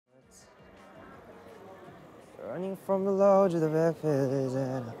Running from the lodge to the back village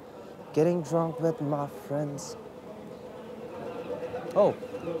and getting drunk with my friends. Oh,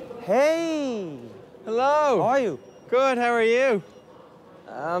 hey! Hello! How are you? Good, how are you?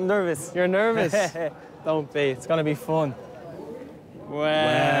 I'm nervous. You're nervous? Don't be, it's gonna be fun.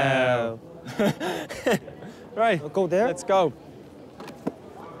 Wow. Right, Go there? let's go.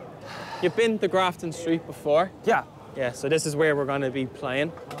 You've been to Grafton Street before? Yeah. Yeah, so this is where we're gonna be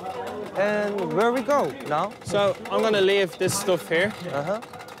playing. And where we go now? So I'm gonna leave this stuff here. Uh-huh.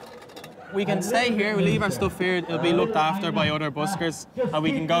 We can stay here, we leave our stuff here, it'll be looked after by other buskers, and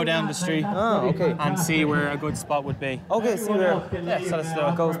we can go down the street Okay. and see where a good spot would be. Okay, see where Yeah, so let's do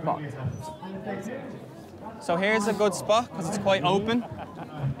it. go spot. So here's a good spot, because it's quite open.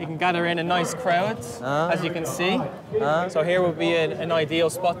 You can gather in a nice crowd, as you can see. So here would be an ideal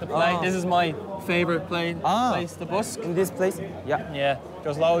spot to play. This is my favourite place to busk. In this place? Yeah. Yeah,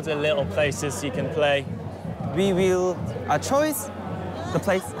 there's loads of little places you can play. We will choice the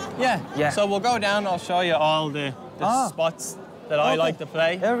place. Yeah. Yeah. So we'll go down, I'll show you all the spots that I like to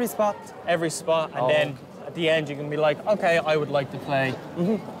play. Every spot. Every spot, and then at the end you can be like, okay, I would like to play.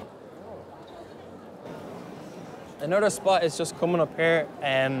 Another spot is just coming up here.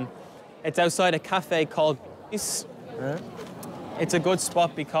 It's outside a cafe called It's a good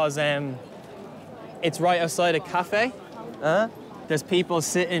spot because it's right outside a cafe. There's people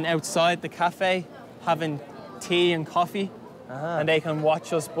sitting outside the cafe having tea and coffee, and they can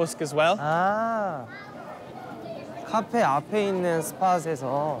watch us busk as well. 카페 앞에 있는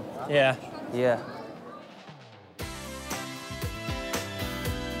스팟에서. Yeah. Yeah.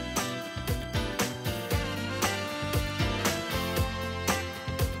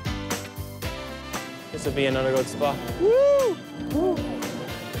 This would be another good spot. Woo! Woo!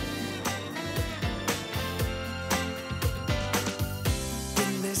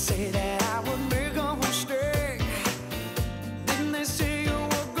 Didn't they say that I would make a mistake? Didn't they say you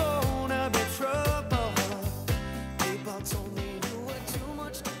were gonna be trouble? People told me you were too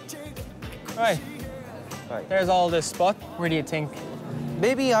much to take. Right. Right. There's all this spot. Where do you think?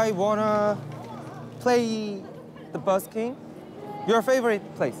 Maybe I wanna play the busking. Your favorite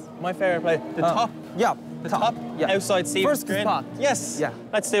place? My favorite place, the top. Yeah. The top. Yeah. Outside Steve's First screen. spot. Yes. Yeah.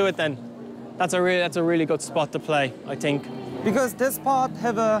 Let's do it then. That's a really good spot to play, I think. Because this spot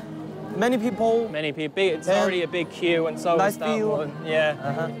have many people. Many people. It's And already a big queue, and so nice is that view. one. Yeah.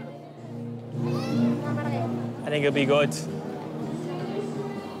 I think it'll be good.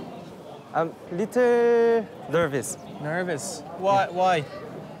 I'm little nervous. Nervous. Why?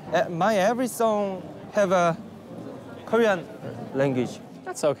 My every song have a Korean language.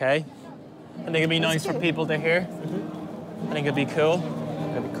 That's okay. I think it'd be nice for people to hear. I think it'd be cool.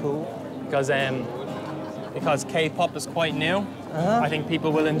 That'd be cool. Because K-pop is quite new. I think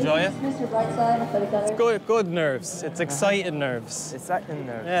people will enjoy it. It's good nerves. It's exciting nerves. Exciting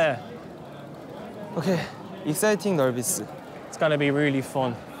nervous. Yeah. Okay, exciting nervous. It's gonna be really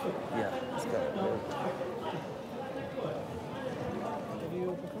fun. Yeah, it's good.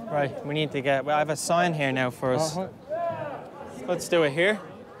 Right, we need to get. Well, I have a sign here now for us. Let's do it here.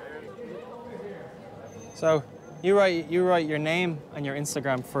 So, you write your name and your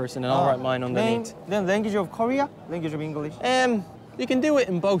Instagram first, and then I'll write mine underneath. Then language of Korea, language of English. You can do it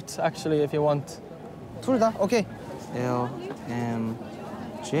in both actually if you want. 둘 다. Okay. LMJ.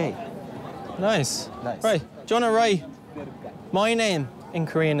 Nice. Nice. Right. Do you want to write my name in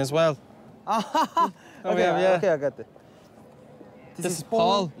Korean as well? Okay, yeah. okay, I got it. This is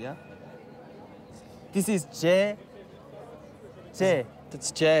Paul. Yeah. This is J.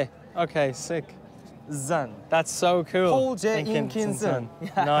 That's Jay. Okay, sick. Zan. That's so cool. Paul J. Inkinson.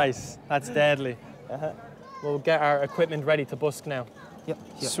 Yeah. Nice. That's deadly. We'll get our equipment ready to busk now. Yep.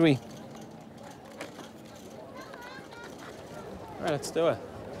 Sweet. All right, let's do it.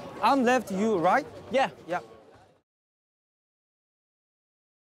 I'm left, you right? Yeah. Yeah.